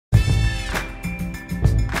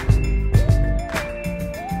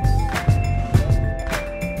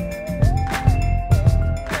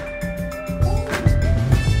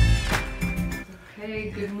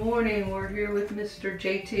Mr.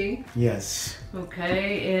 JT? Yes.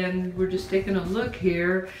 Okay, and we're just taking a look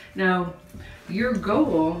here. Now, your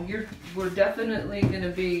goal, we're definitely going to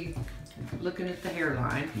be looking at the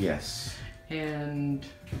hairline. Yes. And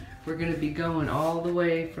we're going to be going all the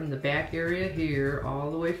way from the back area here,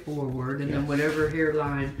 all the way forward, and then whatever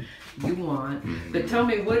hairline you want. But tell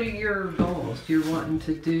me, what are your goals? You're wanting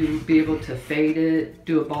to be able to fade it,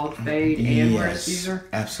 do a bald fade, and wear a Caesar?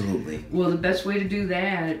 Absolutely. Well, the best way to do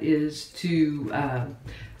that is to,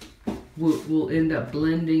 we'll end up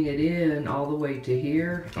blending it in all the way to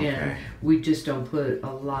here, and we just don't put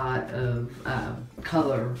a lot of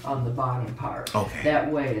color on the bottom part. Okay.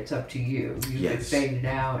 That way it's up to you. You can fade it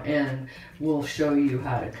out, and we'll show you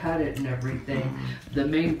how to cut it and everything. The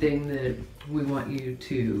main thing that we want you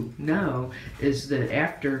to know is that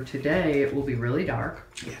after today it will be really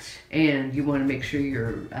dark. Yes. And you want to make sure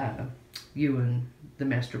you and the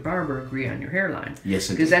master barber agree on your hairline. Yes,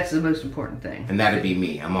 because that's the most important thing. And that'd be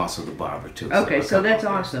me. I'm also the barber too. Okay, so that's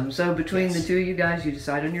awesome. So between the two of you guys, you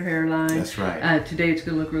decide on your hairline. That's right. Today it's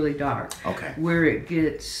going to look really dark. Okay. Where Where it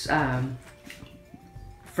gets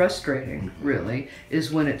frustrating, really,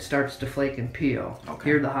 is when it starts to flake and peel. Okay.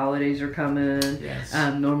 Here the holidays are coming. Yes.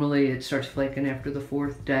 Normally it starts flaking after the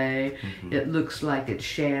 4th day. It looks like it's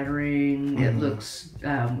shattering. It looks,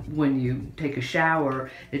 when you take a shower,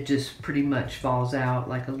 it just pretty much falls out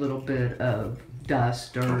like a little bit of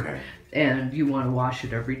dust, or and you want to wash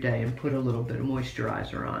it every day and put a little bit of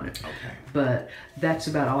moisturizer on it. Okay. But that's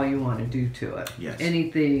about all you want to do to it. Yes.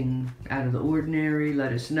 Anything out of the ordinary,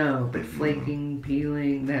 let us know. But flaking,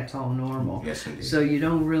 peeling, that's all normal. Yes, indeed. So you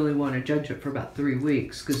don't really want to judge it for about 3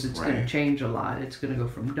 weeks, because it's going to change a lot. It's going to go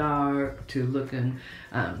from dark to looking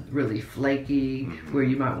really flaky, where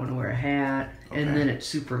you might want to wear a hat. And then it's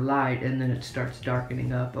super light, and then it starts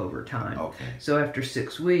darkening up over time. Okay. So after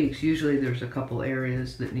 6 weeks, usually there's a couple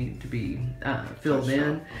areas that need to be filled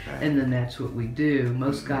in, and then that's what we do.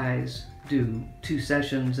 Most guys do 2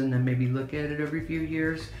 sessions and then maybe look at it every few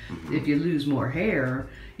years. If you lose more hair,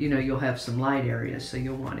 you know, you'll have some light areas, so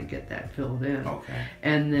you'll want to get that filled in. Okay.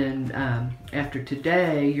 And then after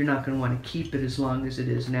today, you're not going to want to keep it as long as it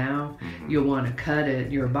is now. You'll want to cut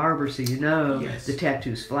it. You're a barber, so you know the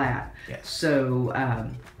tattoo's flat. Yes. So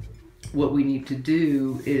what we need to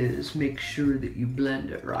do is make sure that you blend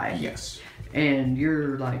it right. Yes. And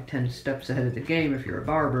you're like 10 steps ahead of the game if you're a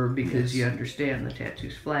barber, because you understand the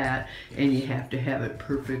tattoo's flat and you have to have it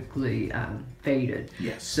perfectly faded.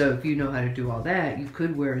 Yes. So if you know how to do all that, you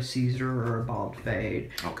could wear a Caesar or a bald fade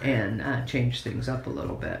and change things up a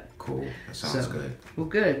little bit. Cool. That sounds good. Well,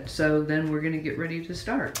 good. So then we're going to get ready to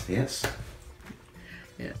start. Yes.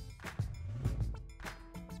 Yeah.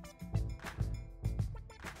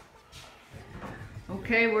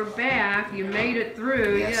 Okay, we're back. You made it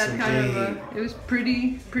through. Yes, you had kind of it was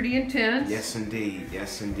pretty intense. Yes, indeed.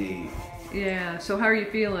 Yes, indeed. Yeah. So how are you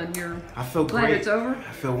feeling? I feel glad great. It's over?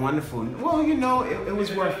 I feel wonderful. Well, you know, it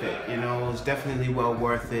was worth it. You know, it was definitely well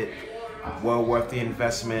worth it. Well worth the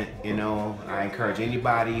investment. You know, I encourage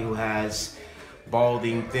anybody who has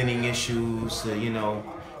balding, thinning issues to, you know,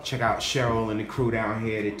 check out Cheryl and the crew down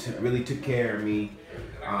here. They really took care of me.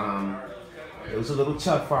 It was a little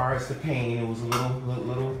tough for us, the pain. It was a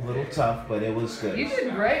little tough, but it was good. You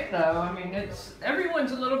did great, though. I mean,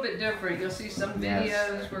 everyone's a little bit different. You'll see some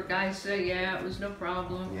videos where guys say, "Yeah, it was no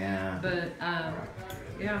problem." Yeah. But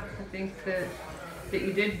yeah, I think that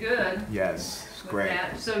you did good. Yes, it's great.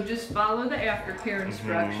 That. So just follow the aftercare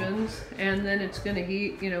instructions, and then it's going to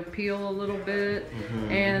heat, peel a little bit,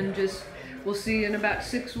 and just. We'll see you in about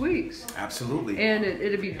 6 weeks. Absolutely. And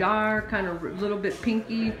it'll be dark, kind of a little bit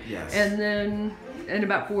pinky. Yes. And then in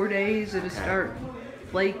about 4 days, it'll start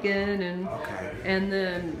flaking. And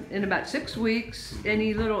then in about 6 weeks,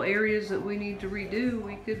 any little areas that we need to redo,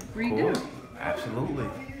 we could redo. Cool. Absolutely.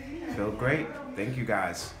 Feel great. Thank you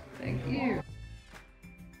guys. Thank you.